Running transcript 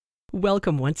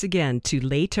Welcome once again to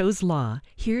Leto's Law.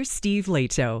 Here's Steve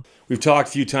Leto. We've talked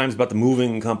a few times about the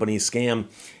moving company scam,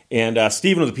 and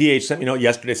Stephen with the PH sent me a note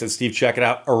yesterday, said, Steve, check it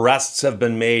out. Arrests have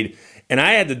been made. And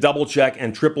I had to double check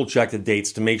and triple check the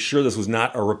dates to make sure this was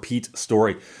not a repeat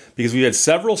story, because we had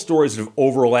several stories that have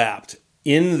overlapped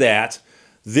in that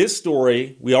this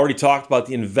story, we already talked about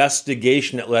the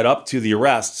investigation that led up to the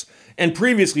arrests. And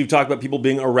previously, we've talked about people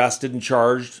being arrested and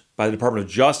charged by the Department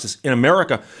of Justice in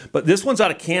America. But this one's out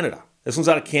of Canada.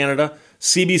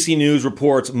 CBC News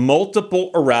reports multiple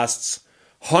arrests,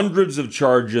 hundreds of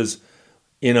charges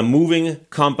in a moving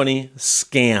company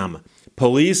scam.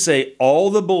 Police say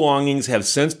all the belongings have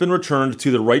since been returned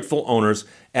to the rightful owners,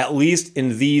 at least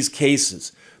in these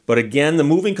cases. But again, the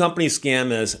moving company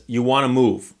scam is you want to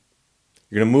move.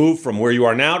 You're going to move from where you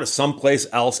are now to someplace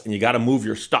else, and you got to move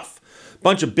your stuff.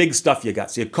 Bunch of big stuff you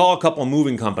got. So you call a couple of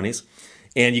moving companies,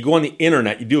 and you go on the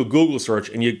internet, you do a Google search,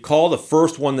 and you call the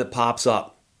first one that pops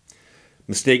up.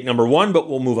 Mistake number one, but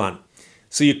we'll move on.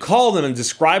 So you call them and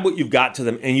describe what you've got to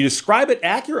them, and you describe it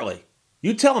accurately.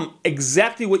 You tell them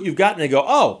exactly what you've got, and they go,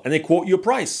 oh, and they quote you a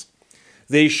price.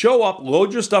 They show up,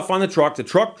 load your stuff on the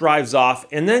truck drives off,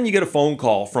 and then you get a phone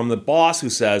call from the boss who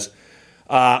says,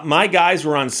 my guys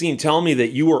were on scene telling me that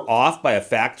you were off by a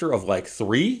factor of like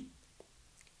 3.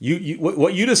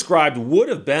 What you described would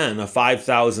have been a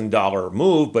 $5,000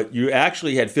 move, but you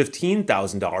actually had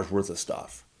 $15,000 worth of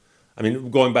stuff. I mean,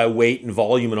 going by weight and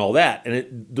volume and all that.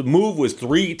 And the move was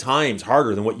 3 times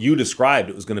harder than what you described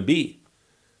it was going to be.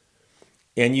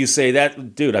 And you say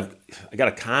that, dude, I got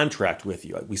a contract with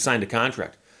you. We signed a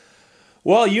contract.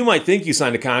 Well, you might think you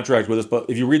signed a contract with us, but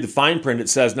if you read the fine print, it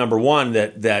says, number one,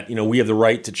 that we have the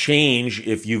right to change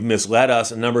if you've misled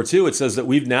us. And number two, it says that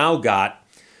we've now got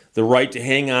the right to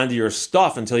hang on to your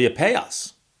stuff until you pay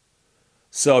us.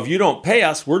 So if you don't pay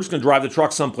us, we're just going to drive the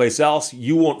truck someplace else.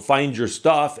 You won't find your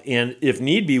stuff. And if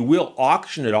need be, we'll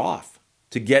auction it off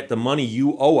to get the money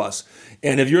you owe us.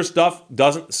 And if your stuff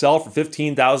doesn't sell for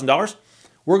 $15,000,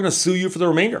 we're going to sue you for the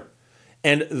remainder.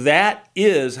 And that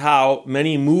is how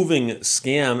many moving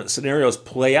scam scenarios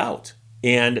play out.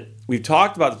 And we've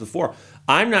talked about this before.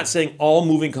 I'm not saying all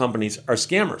moving companies are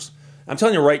scammers. I'm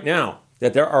telling you right now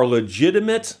that there are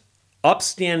legitimate,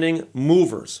 upstanding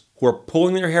movers who are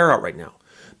pulling their hair out right now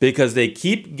because they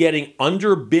keep getting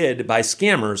underbid by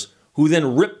scammers who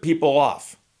then rip people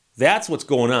off. That's what's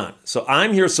going on. So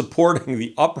I'm here supporting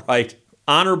the upright,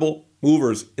 honorable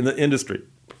movers in the industry.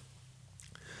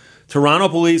 Toronto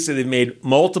police say they've made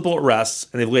multiple arrests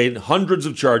and they've laid hundreds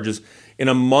of charges in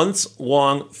a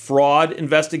months-long fraud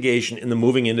investigation in the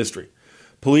moving industry.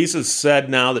 Police have said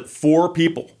now that 4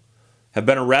 people have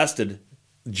been arrested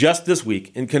just this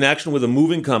week in connection with a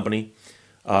moving company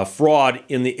fraud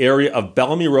in the area of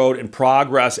Bellamy Road and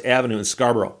Progress Avenue in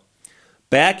Scarborough.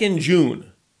 Back in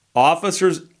June,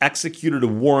 officers executed a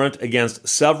warrant against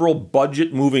several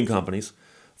budget moving companies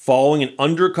following an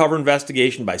undercover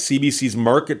investigation by CBC's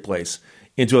Marketplace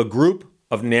into a group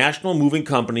of national moving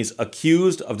companies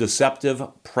accused of deceptive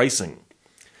pricing.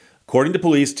 According to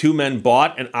police, 2 men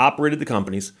bought and operated the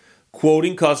companies,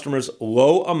 quoting customers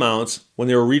low amounts when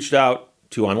they were reached out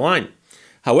to online.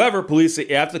 However, police say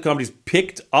after the companies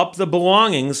picked up the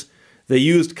belongings, they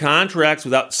used contracts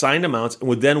without signed amounts and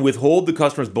would then withhold the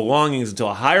customer's belongings until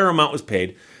a higher amount was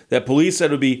paid that police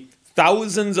said would be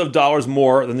thousands of dollars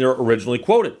more than they were originally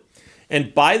quoted.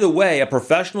 And by the way, a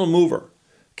professional mover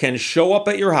can show up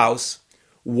at your house,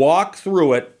 walk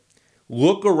through it,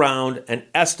 look around, and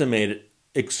estimate it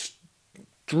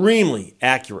extremely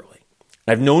accurately.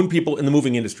 I've known people in the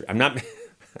moving industry. I'm not,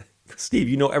 Steve,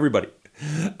 you know everybody.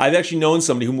 I've actually known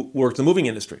somebody who works in the moving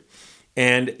industry.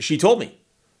 And she told me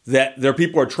that their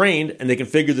people are trained and they can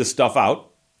figure this stuff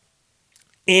out.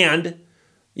 And,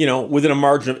 within a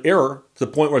margin of error to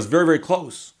the point where it's very, very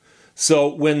close.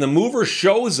 So when the mover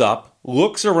shows up,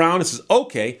 looks around and says,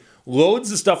 okay,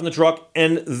 loads the stuff in the truck,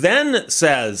 and then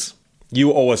says,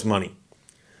 you owe us money,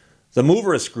 the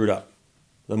mover is screwed up.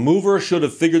 The mover should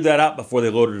have figured that out before they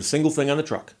loaded a single thing on the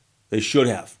truck. They should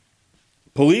have.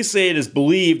 Police say it is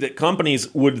believed that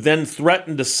companies would then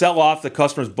threaten to sell off the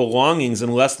customer's belongings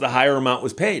unless the higher amount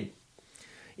was paid.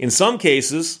 In some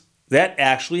cases, that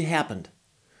actually happened.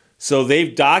 So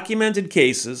they've documented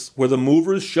cases where the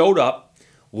movers showed up,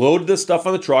 loaded the stuff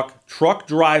on the truck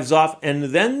drives off, and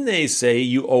then they say,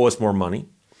 you owe us more money.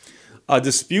 A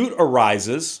dispute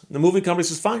arises, the moving company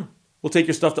says, fine, we'll take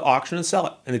your stuff to auction and sell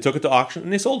it. And they took it to auction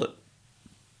and they sold it.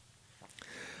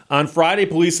 On Friday,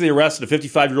 police say they arrested a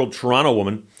 55-year-old Toronto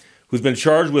woman who's been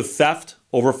charged with theft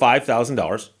over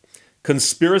 $5,000,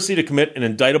 conspiracy to commit an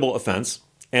indictable offense,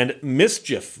 and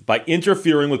mischief by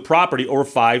interfering with property over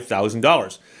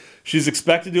 $5,000. She's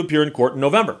expected to appear in court in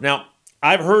November. Now,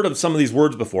 I've heard of some of these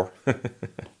words before.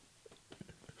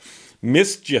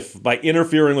 Mischief by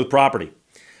interfering with property.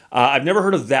 I've never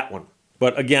heard of that one.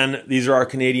 But again, these are our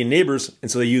Canadian neighbors, and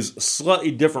so they use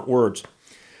slightly different words.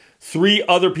 3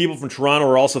 other people from Toronto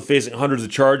are also facing hundreds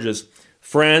of charges.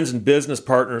 Friends and business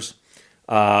partners.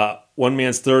 One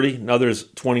man's 30,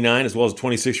 another's 29, as well as a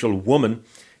 26-year-old woman,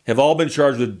 have all been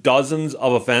charged with dozens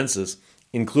of offenses,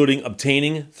 including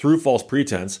obtaining through false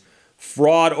pretense,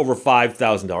 fraud over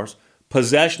 $5,000,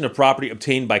 possession of property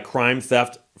obtained by crime,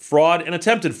 theft, fraud, and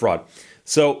attempted fraud.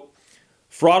 So,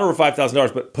 fraud over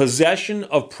 $5,000, but possession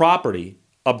of property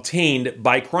obtained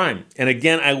by crime. And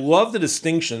again, I love the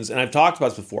distinctions, and I've talked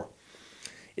about this before.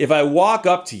 If I walk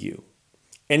up to you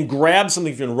and grab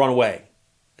something from you and run away,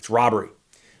 it's robbery.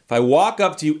 If I walk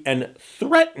up to you and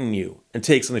threaten you and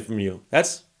take something from you,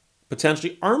 that's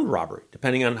potentially armed robbery,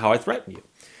 depending on how I threaten you.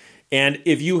 And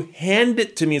if you hand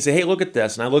it to me and say, hey, look at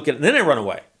this, and I look at it, and then I run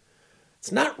away,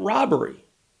 it's not robbery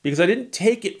because I didn't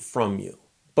take it from you,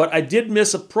 but I did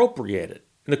misappropriate it.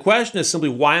 And the question is simply,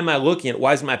 why am I looking at it?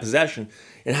 Why is it my possession?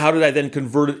 And how did I then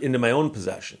convert it into my own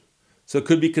possession? So it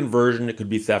could be conversion, it could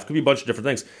be theft, it could be a bunch of different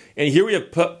things. And here we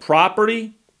have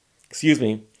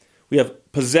we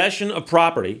have possession of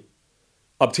property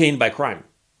obtained by crime.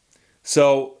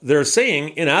 So they're saying,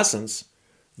 in essence,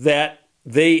 that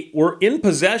they were in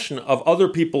possession of other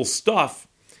people's stuff,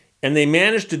 and they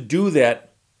managed to do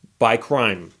that by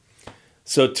crime.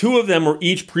 So 2 of them were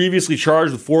each previously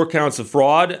charged with 4 counts of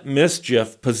fraud,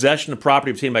 mischief, possession of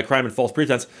property obtained by crime and false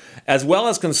pretense, as well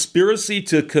as conspiracy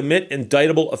to commit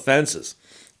indictable offenses.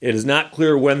 It is not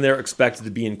clear when they're expected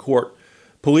to be in court.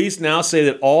 Police now say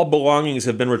that all belongings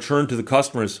have been returned to the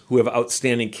customers who have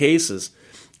outstanding cases.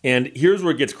 And here's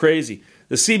where it gets crazy.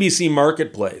 The CBC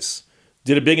Marketplace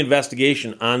did a big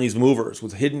investigation on these movers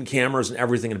with hidden cameras and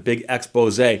everything and a big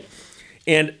expose.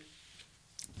 And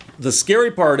the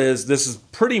scary part is this has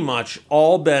pretty much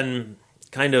all been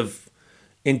kind of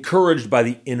encouraged by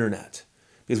the internet.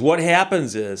 Because what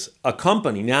happens is a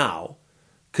company now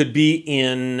could be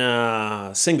in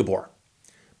Singapore,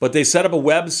 but they set up a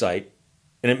website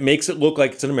and it makes it look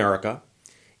like it's in America.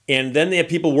 And then they have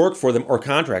people work for them or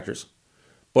contractors.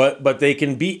 But they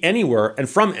can be anywhere and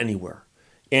from anywhere.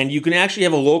 And you can actually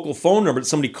have a local phone number that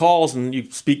somebody calls and you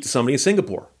speak to somebody in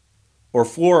Singapore or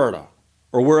Florida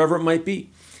or wherever it might be.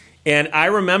 And I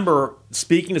remember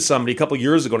speaking to somebody a couple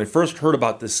years ago when I first heard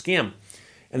about this scam.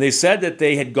 And they said that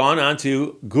they had gone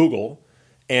onto Google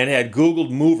and had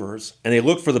Googled movers, and they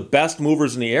looked for the best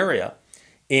movers in the area.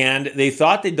 And they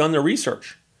thought they'd done their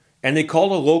research. And they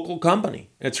called a local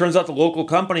company. And it turns out the local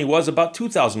company was about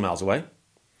 2,000 miles away.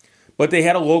 But they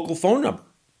had a local phone number.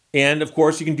 And of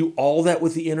course, you can do all that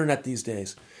with the internet these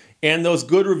days. And those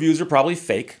good reviews are probably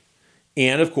fake.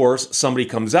 And of course, somebody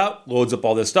comes out, loads up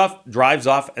all this stuff, drives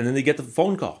off, and then they get the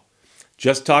phone call.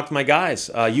 Just talked to my guys.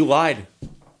 You lied.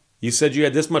 You said you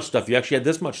had this much stuff. You actually had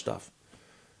this much stuff.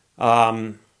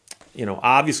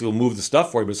 Obviously we'll move the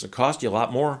stuff for you, but it's going to cost you a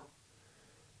lot more.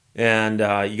 And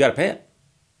you got to pay it.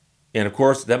 And of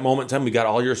course, at that moment in time, we got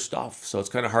all your stuff. So it's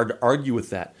kind of hard to argue with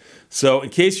that. So in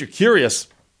case you're curious,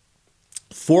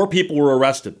 4 people were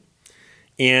arrested.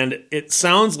 And it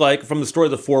sounds like from the story,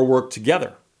 the 4 worked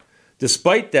together.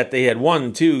 Despite that, they had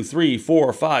 1, 2, 3,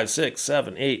 4, 5, 6,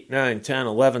 7, 8, 9, 10,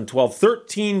 11, 12,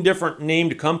 13 different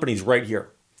named companies right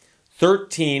here.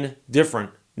 13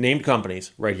 different named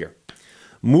companies right here.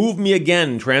 Move Me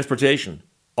Again Transportation.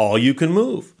 All you can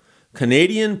move.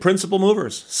 Canadian Principal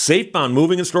Movers. Safebound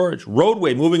Moving and Storage.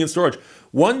 Roadway Moving and Storage.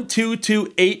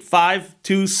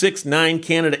 1228526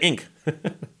 Canada Inc.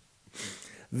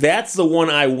 That's the one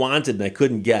I wanted and I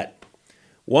couldn't get.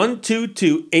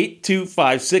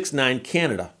 1228256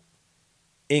 Canada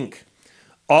Inc.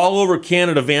 All over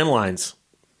Canada van lines.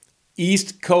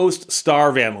 East Coast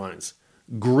Star van lines.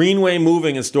 Greenway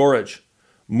Moving and Storage.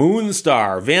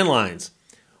 Moonstar van lines.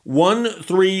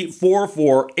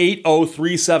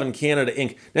 13448037 Canada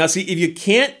Inc. Now see, if you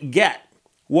can't get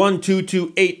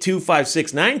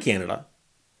 1228256 Canada,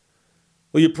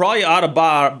 well, you probably ought to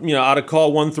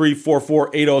call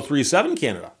 13448037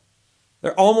 Canada.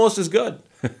 They're almost as good.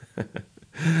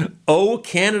 Oh,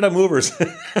 Canada Movers.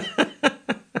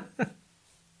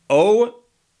 Oh,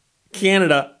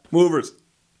 Canada Movers.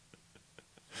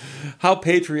 How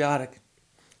patriotic.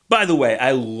 By the way,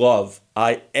 I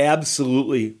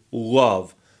absolutely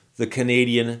love the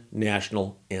Canadian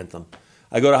national anthem.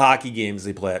 I go to hockey games,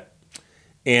 they play it.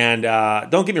 And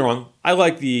don't get me wrong, I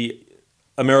like the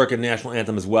American national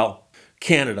anthem as well.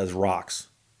 Canada's rocks.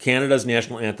 Canada's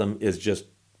national anthem is just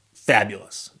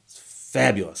fabulous. It's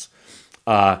fabulous.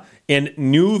 And And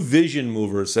New Vision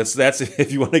Movers. That's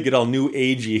if you want to get all new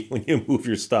agey when you move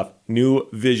your stuff. New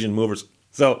Vision Movers.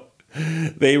 So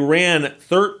they ran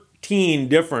 13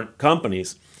 different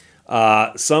companies,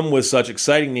 some with such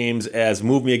exciting names as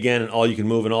Move Me Again and All You Can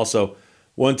Move, and also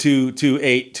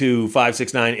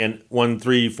 122822569 and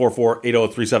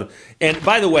 134480037. And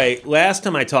by the way, last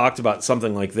time I talked about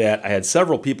something like that, I had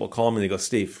several people call me and they go,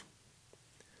 Steve,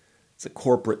 it's a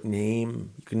corporate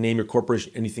name. You can name your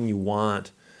corporation anything you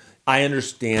want. I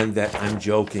understand that I'm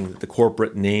joking that the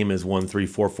corporate name is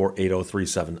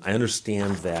 134480037. I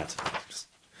understand that. Just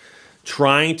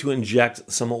trying to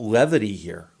inject some levity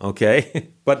here,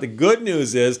 okay? But the good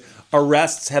news is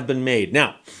arrests have been made.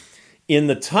 Now, in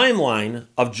the timeline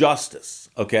of justice,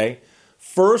 okay,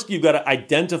 first you've got to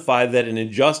identify that an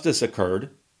injustice occurred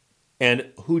and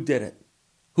who did it.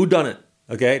 Who done it,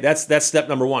 okay? That's step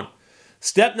number one.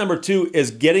 Step number two is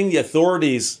getting the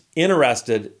authorities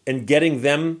interested and getting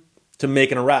them to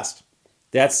make an arrest.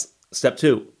 That's step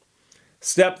two.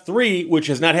 Step three, which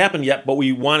has not happened yet, but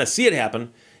we want to see it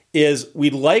happen, is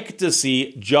we'd like to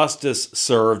see justice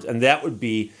served, and that would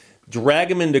be drag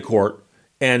them into court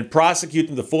and prosecute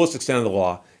them to the fullest extent of the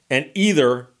law, and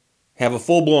either have a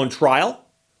full-blown trial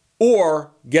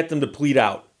or get them to plead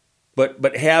out.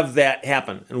 But have that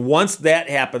happen. And once that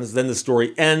happens, then the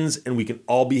story ends and we can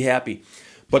all be happy.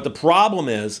 But the problem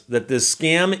is that this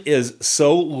scam is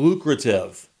so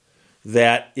lucrative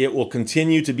that it will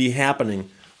continue to be happening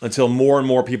until more and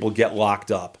more people get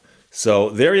locked up. So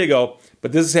there you go.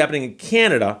 But this is happening in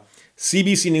Canada.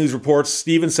 CBC News reports,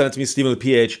 Stephen sent it to me, Stephen with a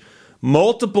PH,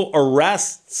 multiple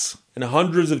arrests and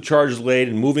hundreds of charges laid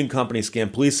in moving company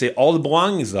scam. Police say all the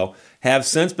belongings, though, have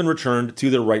since been returned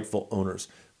to their rightful owners.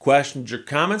 Questions or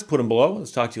comments, put them below.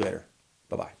 Let's talk to you later.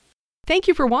 Bye-bye. Thank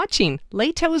you for watching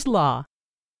Lehto's Law.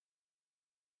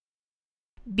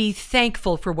 Be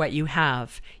thankful for what you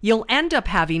have. You'll end up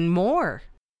having more.